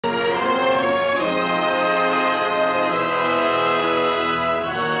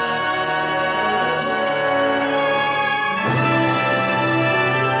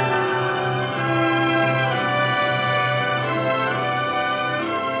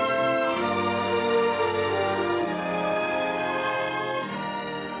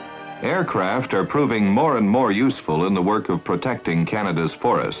Aircraft are proving more and more useful in the work of protecting Canada's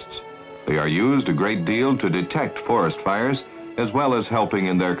forests. They are used a great deal to detect forest fires, as well as helping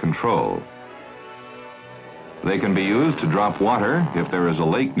in their control. They can be used to drop water if there is a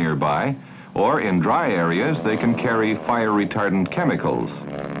lake nearby, or in dry areas they can carry fire-retardant chemicals.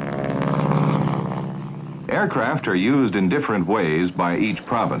 Aircraft are used in different ways by each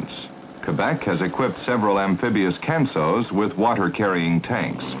province. Quebec has equipped several amphibious cansos with water-carrying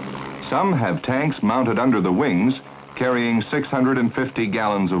tanks. Some have tanks mounted under the wings, carrying 650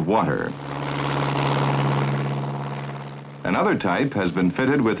 gallons of water. Another type has been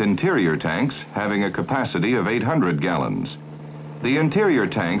fitted with interior tanks having a capacity of 800 gallons. The interior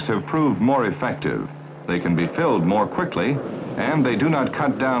tanks have proved more effective. They can be filled more quickly, and they do not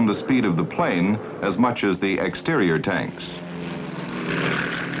cut down the speed of the plane as much as the exterior tanks.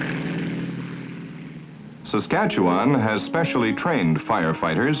 Saskatchewan has specially trained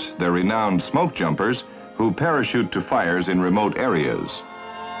firefighters, the renowned smoke jumpers, who parachute to fires in remote areas.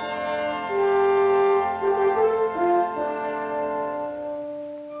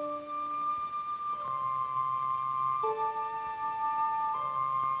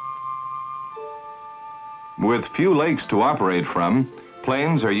 With few lakes to operate from,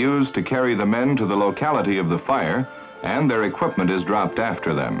 planes are used to carry the men to the locality of the fire, and their equipment is dropped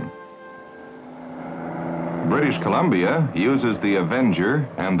after them. British Columbia uses the Avenger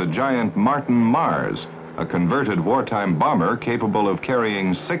and the giant Martin Mars, a converted wartime bomber capable of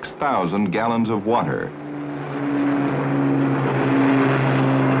carrying 6,000 gallons of water.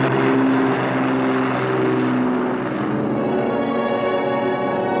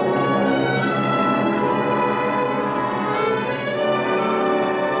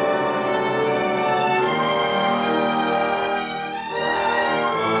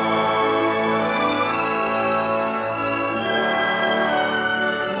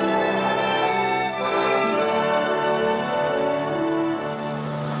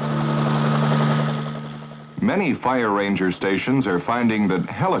 Many fire ranger stations are finding that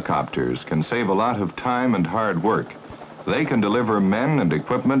helicopters can save a lot of time and hard work. They can deliver men and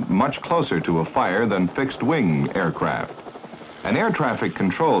equipment much closer to a fire than fixed-wing aircraft. An air traffic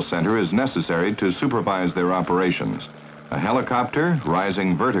control center is necessary to supervise their operations. A helicopter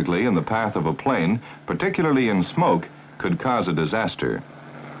rising vertically in the path of a plane, particularly in smoke, could cause a disaster.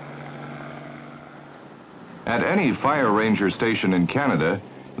 At any fire ranger station in Canada,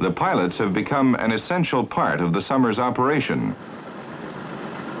 the pilots have become an essential part of the summer's operation.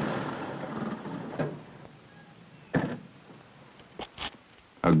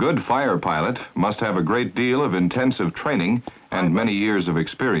 A good fire pilot must have a great deal of intensive training and many years of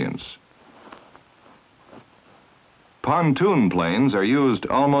experience. Pontoon planes are used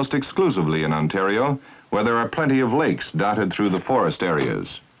almost exclusively in Ontario, where there are plenty of lakes dotted through the forest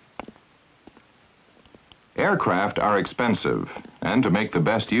areas. Aircraft are expensive, and to make the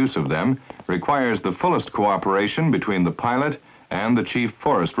best use of them requires the fullest cooperation between the pilot and the chief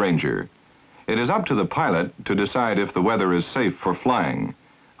forest ranger. It is up to the pilot to decide if the weather is safe for flying.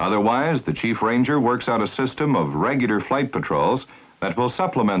 Otherwise, the chief ranger works out a system of regular flight patrols that will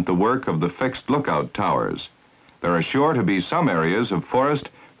supplement the work of the fixed lookout towers. There are sure to be some areas of forest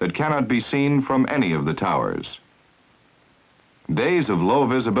that cannot be seen from any of the towers. Days of low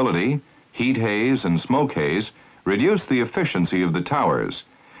visibility, heat haze and smoke haze reduce the efficiency of the towers.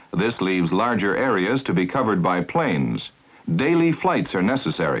 This leaves larger areas to be covered by planes. Daily flights are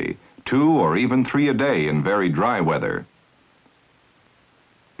necessary, 2 or even 3 a day in very dry weather.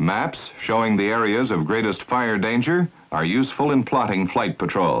 Maps showing the areas of greatest fire danger are useful in plotting flight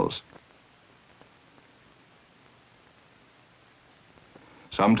patrols.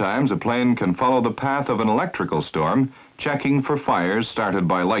 Sometimes a plane can follow the path of an electrical storm, checking for fires started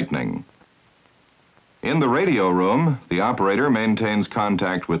by lightning. In the radio room, the operator maintains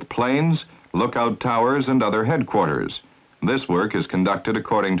contact with planes, lookout towers, and other headquarters. This work is conducted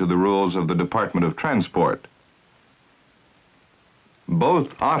according to the rules of the Department of Transport.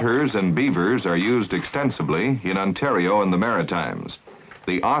 Both otters and beavers are used extensively in Ontario and the Maritimes.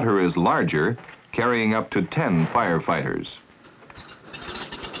 The otter is larger, carrying up to 10 firefighters.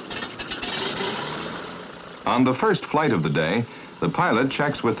 On the first flight of the day, the pilot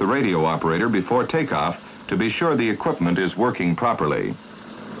checks with the radio operator before takeoff to be sure the equipment is working properly.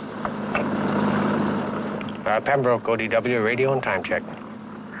 Pembroke, ODW, radio and time check.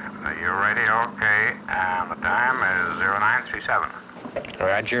 You're ready, okay, and the time is 0937.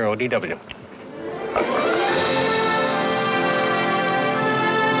 Roger, ODW.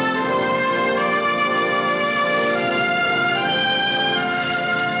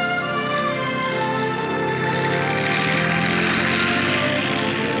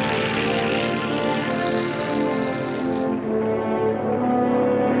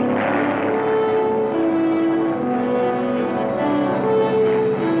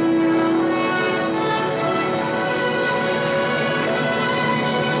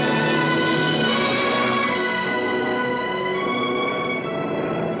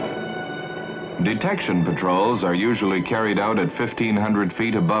 Detection patrols are usually carried out at 1,500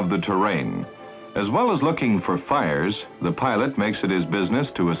 feet above the terrain. As well as looking for fires, the pilot makes it his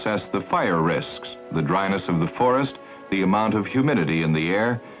business to assess the fire risks, the dryness of the forest, the amount of humidity in the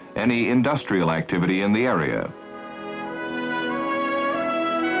air, any industrial activity in the area.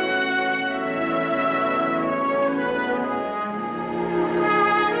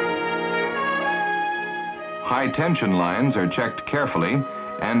 High-tension lines are checked carefully,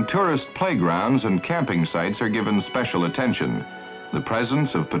 and tourist playgrounds and camping sites are given special attention. The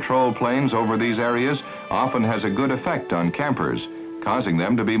presence of patrol planes over these areas often has a good effect on campers, causing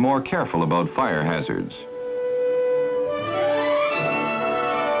them to be more careful about fire hazards.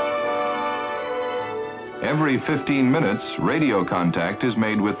 Every 15 minutes, radio contact is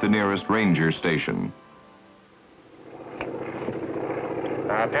made with the nearest ranger station.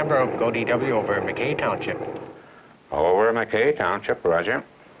 Pembroke, ODW over McKay Township. Over McKay Township, roger.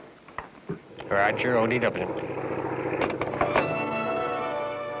 Roger, ODW.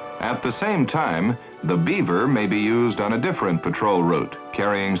 At the same time, the Beaver may be used on a different patrol route,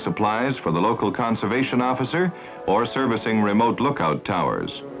 carrying supplies for the local conservation officer or servicing remote lookout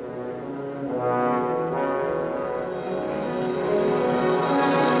towers.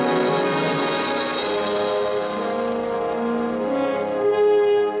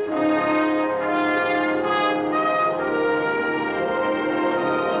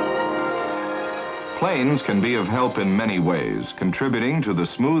 Planes can be of help in many ways, contributing to the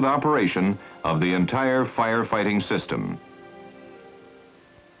smooth operation of the entire firefighting system.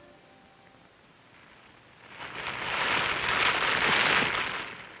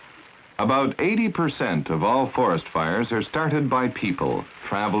 About 80% of all forest fires are started by people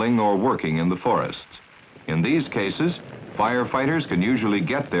traveling or working in the forests. In these cases, firefighters can usually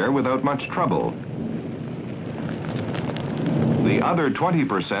get there without much trouble. The other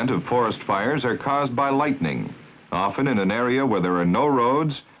 20% of forest fires are caused by lightning, often in an area where there are no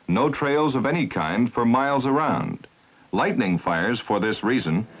roads, no trails of any kind for miles around. Lightning fires, for this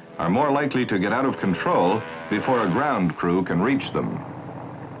reason, are more likely to get out of control before a ground crew can reach them.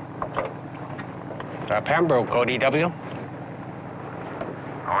 Pembroke, ODW.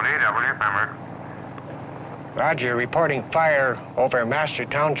 ODW, Pembroke. Roger, reporting fire over Master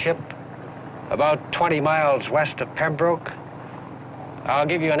Township, about 20 miles west of Pembroke. I'll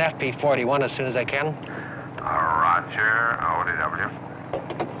give you an FP41 as soon as I can. Roger, ODW.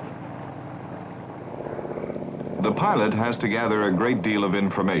 The pilot has to gather a great deal of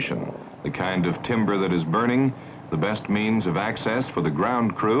information, the kind of timber that is burning, the best means of access for the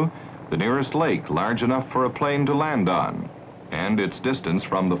ground crew, the nearest lake large enough for a plane to land on, and its distance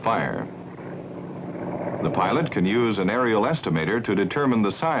from the fire. The pilot can use an aerial estimator to determine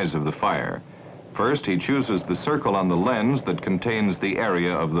the size of the fire. First, he chooses the circle on the lens that contains the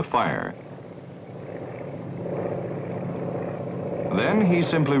area of the fire. Then he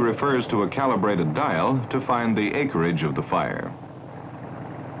simply refers to a calibrated dial to find the acreage of the fire.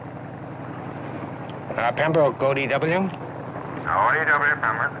 Pembroke, ODW. ODW,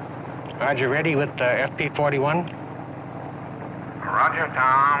 Pembroke. Roger, ready with FP41. Roger,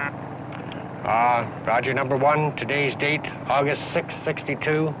 Tom. Roger, number 1, today's date, August 6,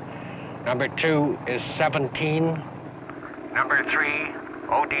 62. Number 2 is 17. Number 3,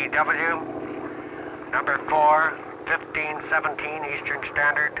 ODW. Number 4, 1517 Eastern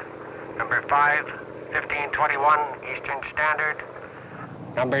Standard. Number 5, 1521 Eastern Standard.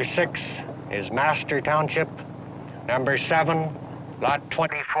 Number 6 is Master Township. Number 7, Lot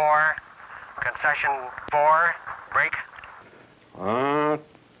 24, Concession 4, break.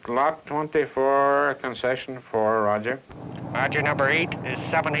 Lot 24, Concession 4, roger. Roger, number 8 is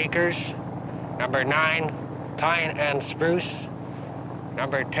 7 acres. Number 9, pine and spruce.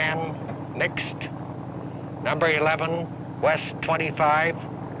 Number 10, mixed. Number 11, west 25.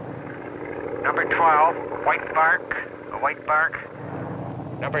 Number 12, white bark.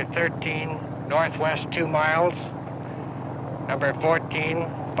 Number 13, northwest 2 miles. Number 14,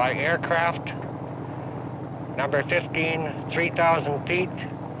 by aircraft. Number 15, 3,000 feet.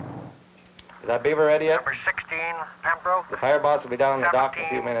 Is that beaver ready yet? Number 16, Pembroke. The fire boss will be down in the dock in a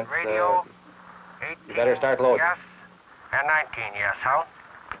few minutes. Radio. 18, you better start loading. Yes. And 19, yes, how?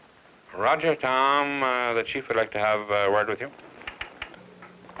 Roger, Tom. The chief would like to have a word with you.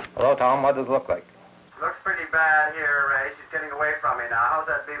 Hello, Tom. What does it look like? Looks pretty bad here, Ray. She's getting away from me now. How's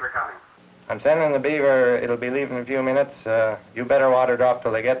that beaver coming? I'm sending the beaver. It'll be leaving in a few minutes. You better water drop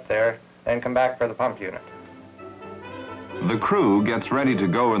till they get there, then come back for the pump unit. The crew gets ready to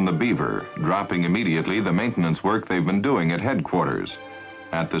go in the Beaver, dropping immediately the maintenance work they've been doing at headquarters.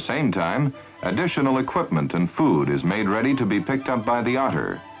 At the same time, additional equipment and food is made ready to be picked up by the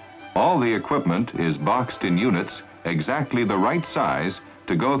Otter. All the equipment is boxed in units exactly the right size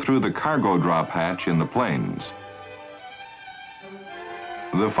to go through the cargo drop hatch in the planes.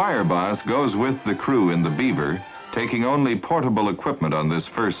 The fire boss goes with the crew in the Beaver, taking only portable equipment on this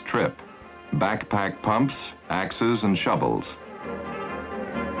first trip: backpack pumps, axes, and shovels.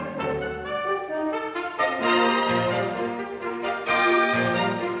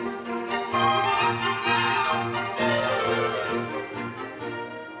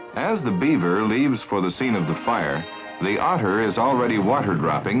 As the Beaver leaves for the scene of the fire, the Otter is already water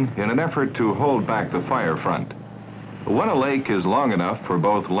dropping in an effort to hold back the fire front. When a lake is long enough for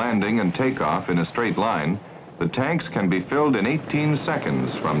both landing and takeoff in a straight line, the tanks can be filled in 18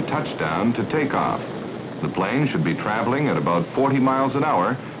 seconds from touchdown to takeoff. The plane should be traveling at about 40 miles an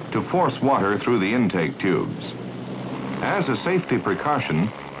hour to force water through the intake tubes. As a safety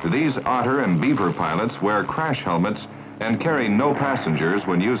precaution, these Otter and Beaver pilots wear crash helmets and carry no passengers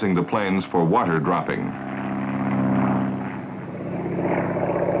when using the planes for water dropping.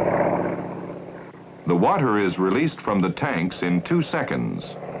 The water is released from the tanks in 2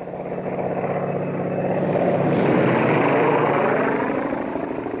 seconds.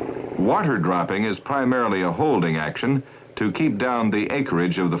 Water dropping is primarily a holding action to keep down the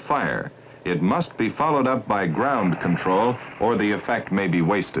acreage of the fire. It must be followed up by ground control or the effect may be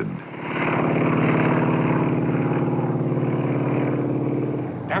wasted.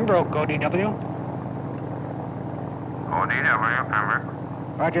 Pembroke, ODW. ODW,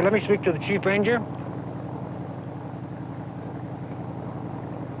 Pembroke. Roger, let me speak to the Chief Ranger.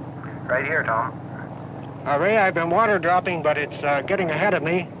 Right here, Tom. Ray, I've been water dropping, but it's getting ahead of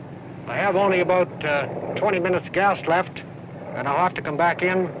me. I have only about 20 minutes gas left, and I'll have to come back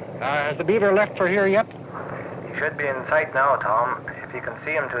in. Has the Beaver left for here yet? He should be in sight now, Tom. If you can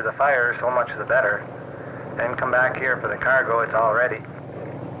see him through the fire, so much the better. Then come back here for the cargo. It's all ready.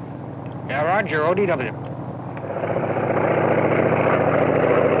 Yeah, Roger, ODW.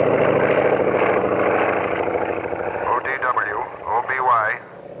 ODW, OBY.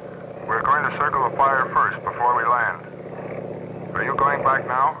 We're going to circle the fire first before we land. Are you going back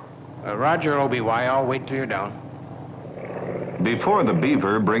now? Roger, OBY. I'll wait till you're down. Before the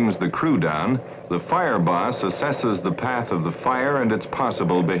Beaver brings the crew down, the fire boss assesses the path of the fire and its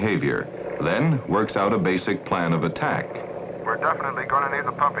possible behavior, then works out a basic plan of attack. We're definitely going to need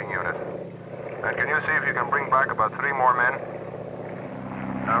the pumping unit. And can you see if you can bring back about 3 more men?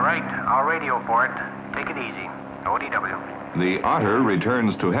 All right, I'll radio for it. Take it easy. ODW. The Otter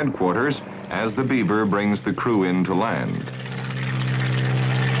returns to headquarters as the Beaver brings the crew in to land.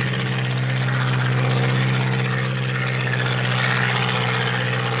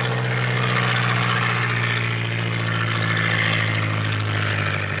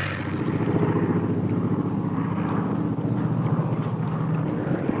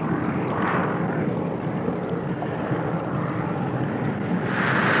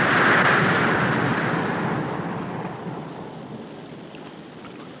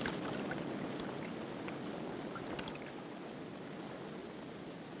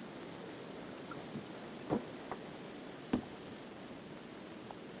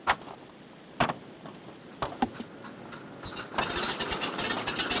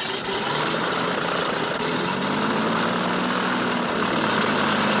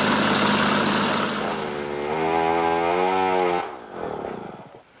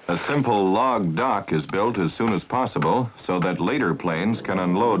 A simple log dock is built as soon as possible so that later planes can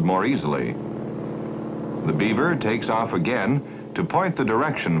unload more easily. The Beaver takes off again to point the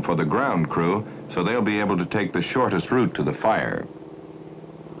direction for the ground crew so they'll be able to take the shortest route to the fire.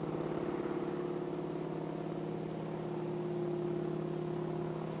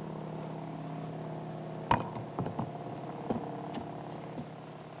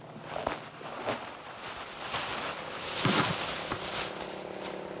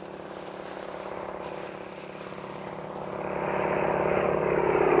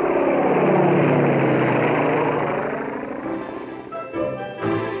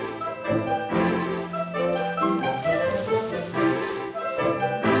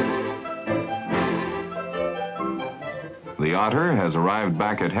 The Otter has arrived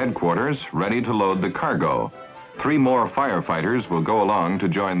back at headquarters, ready to load the cargo. 3 more firefighters will go along to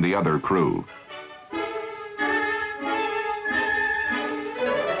join the other crew.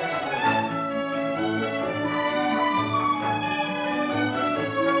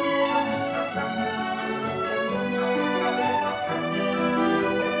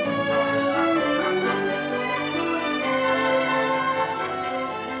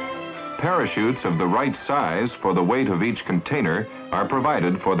 Parachutes of the right size for the weight of each container are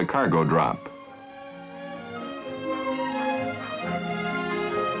provided for the cargo drop.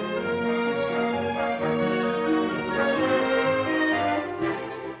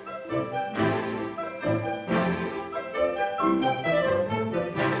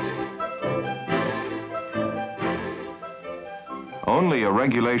 Only a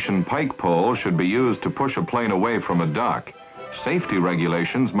regulation pike pole should be used to push a plane away from a dock. Safety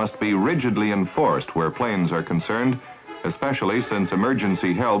regulations must be rigidly enforced where planes are concerned, especially since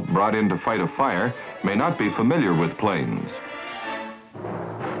emergency help brought in to fight a fire may not be familiar with planes.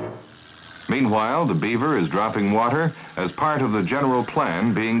 Meanwhile, the Beaver is dropping water as part of the general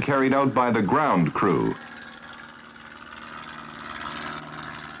plan being carried out by the ground crew.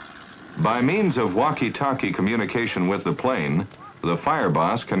 By means of walkie-talkie communication with the plane, the fire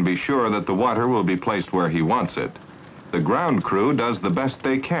boss can be sure that the water will be placed where he wants it. The ground crew does the best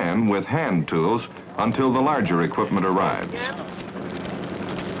they can with hand tools until the larger equipment arrives.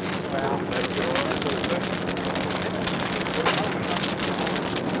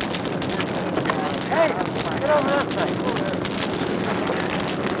 Hey, get over this side.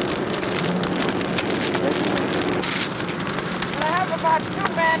 I have about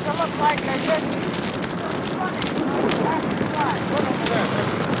 2 men that look like they're good.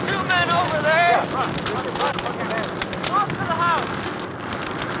 2 men over there. Off to the house.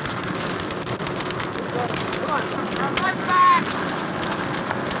 Come on, come right back.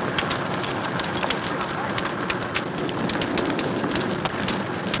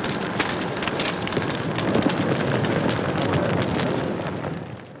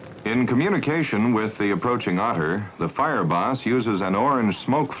 In communication with the approaching otter, the fire boss uses an orange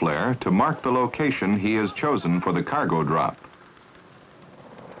smoke flare to mark the location he has chosen for the cargo drop.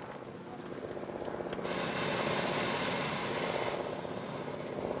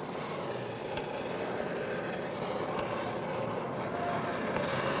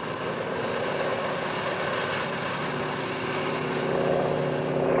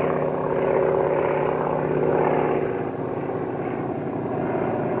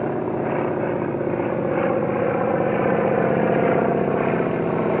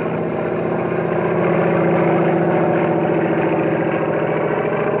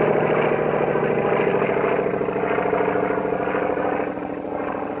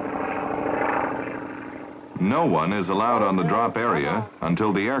 No one is allowed on the drop area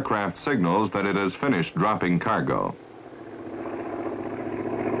until the aircraft signals that it has finished dropping cargo.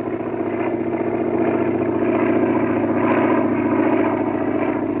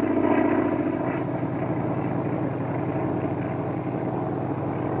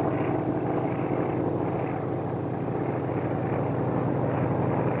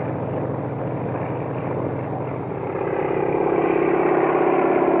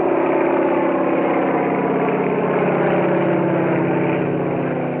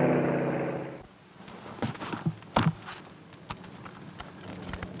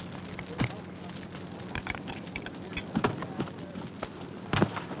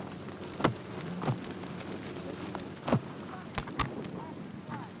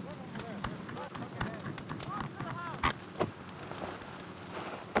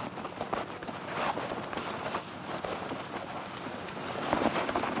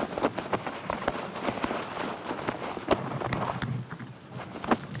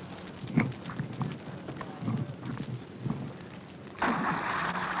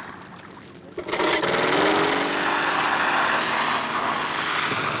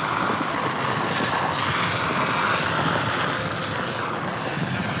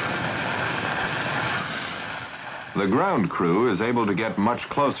 The ground crew is able to get much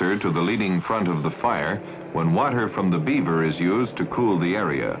closer to the leading front of the fire when water from the Beaver is used to cool the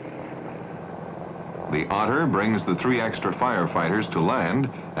area. The Otter brings the 3 extra firefighters to land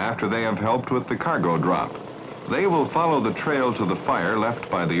after they have helped with the cargo drop. They will follow the trail to the fire left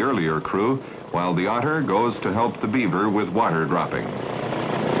by the earlier crew, while the Otter goes to help the Beaver with water dropping.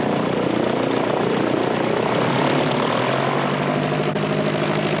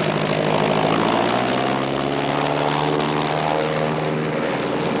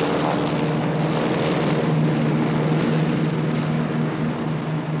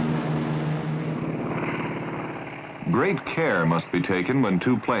 Great care must be taken when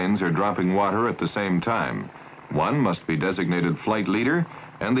 2 planes are dropping water at the same time. One must be designated flight leader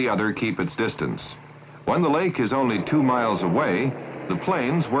and the other keep its distance. When the lake is only 2 miles away, the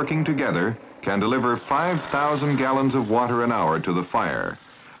planes working together can deliver 5,000 gallons of water an hour to the fire.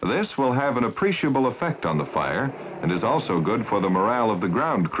 This will have an appreciable effect on the fire and is also good for the morale of the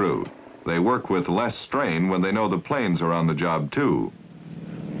ground crew. They work with less strain when they know the planes are on the job too.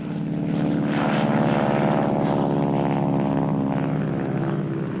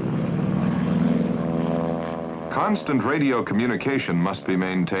 Constant radio communication must be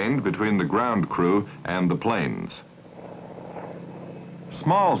maintained between the ground crew and the planes.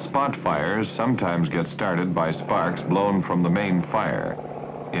 Small spot fires sometimes get started by sparks blown from the main fire.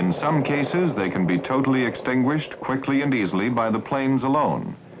 In some cases, they can be totally extinguished quickly and easily by the planes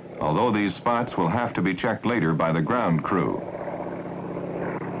alone, although these spots will have to be checked later by the ground crew.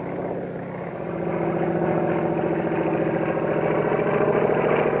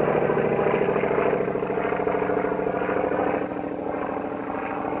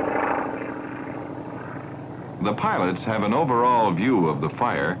 The pilots have an overall view of the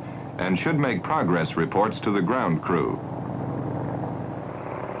fire and should make progress reports to the ground crew.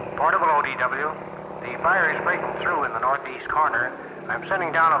 Portable ODW. The fire is breaking through in the northeast corner. I'm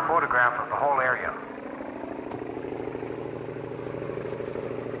sending down a photograph of the whole area.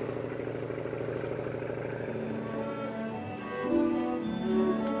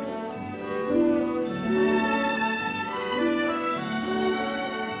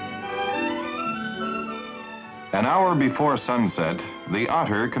 An hour before sunset, the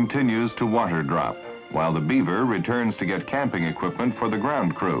otter continues to water drop, while the beaver returns to get camping equipment for the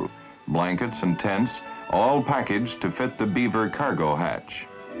ground crew, blankets and tents, all packaged to fit the beaver cargo hatch.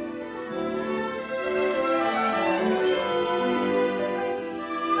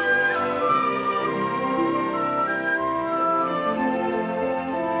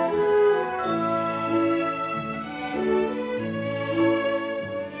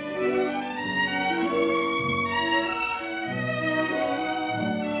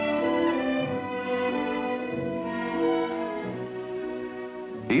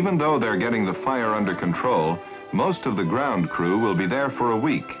 Even though they're getting the fire under control, most of the ground crew will be there for a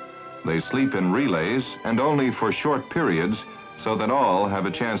week. They sleep in relays and only for short periods so that all have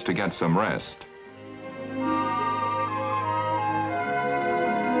a chance to get some rest.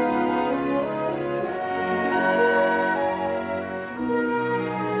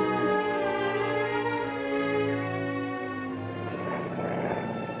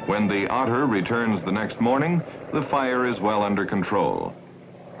 When the otter returns the next morning, the fire is well under control.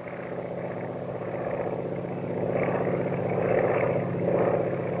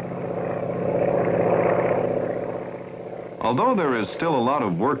 Although there is still a lot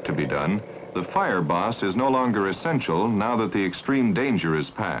of work to be done, the fire boss is no longer essential now that the extreme danger is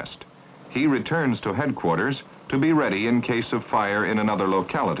past. He returns to headquarters to be ready in case of fire in another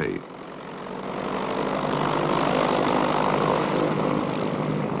locality.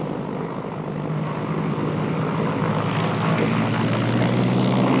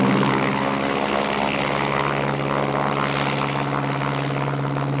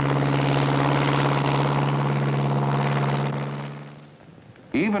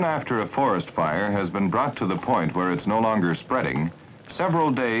 Even after a forest fire has been brought to the point where it's no longer spreading, several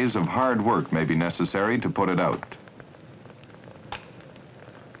days of hard work may be necessary to put it out.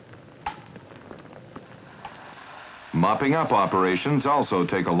 Mopping up operations also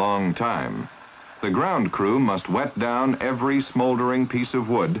take a long time. The ground crew must wet down every smoldering piece of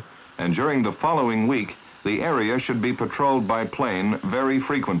wood, and during the following week, the area should be patrolled by plane very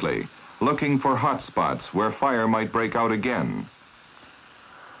frequently, looking for hot spots where fire might break out again.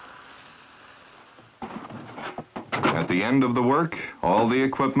 At the end of the work, all the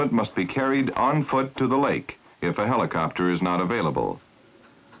equipment must be carried on foot to the lake if a helicopter is not available.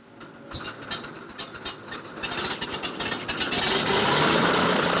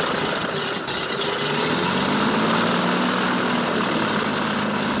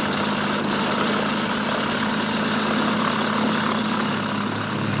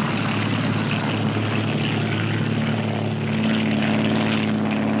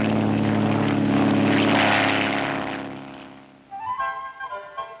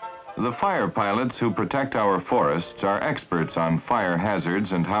 The fire pilots who protect our forests are experts on fire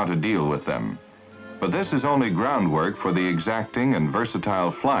hazards and how to deal with them. But this is only groundwork for the exacting and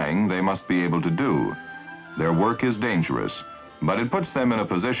versatile flying they must be able to do. Their work is dangerous, but it puts them in a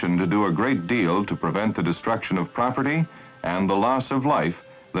position to do a great deal to prevent the destruction of property and the loss of life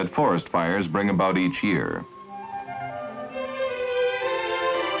that forest fires bring about each year.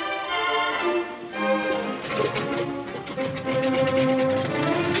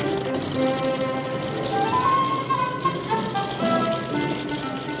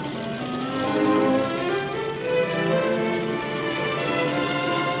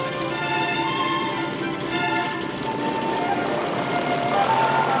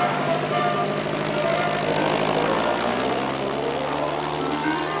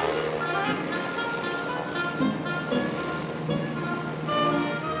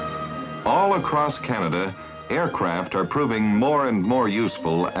 All across Canada, aircraft are proving more and more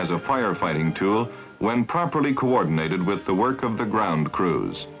useful as a firefighting tool when properly coordinated with the work of the ground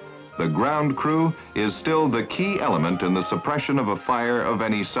crews. The ground crew is still the key element in the suppression of a fire of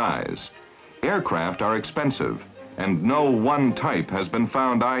any size. Aircraft are expensive, and no one type has been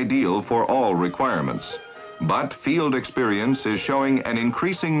found ideal for all requirements. But field experience is showing an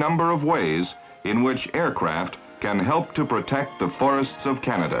increasing number of ways in which aircraft can help to protect the forests of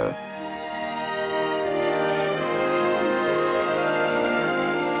Canada.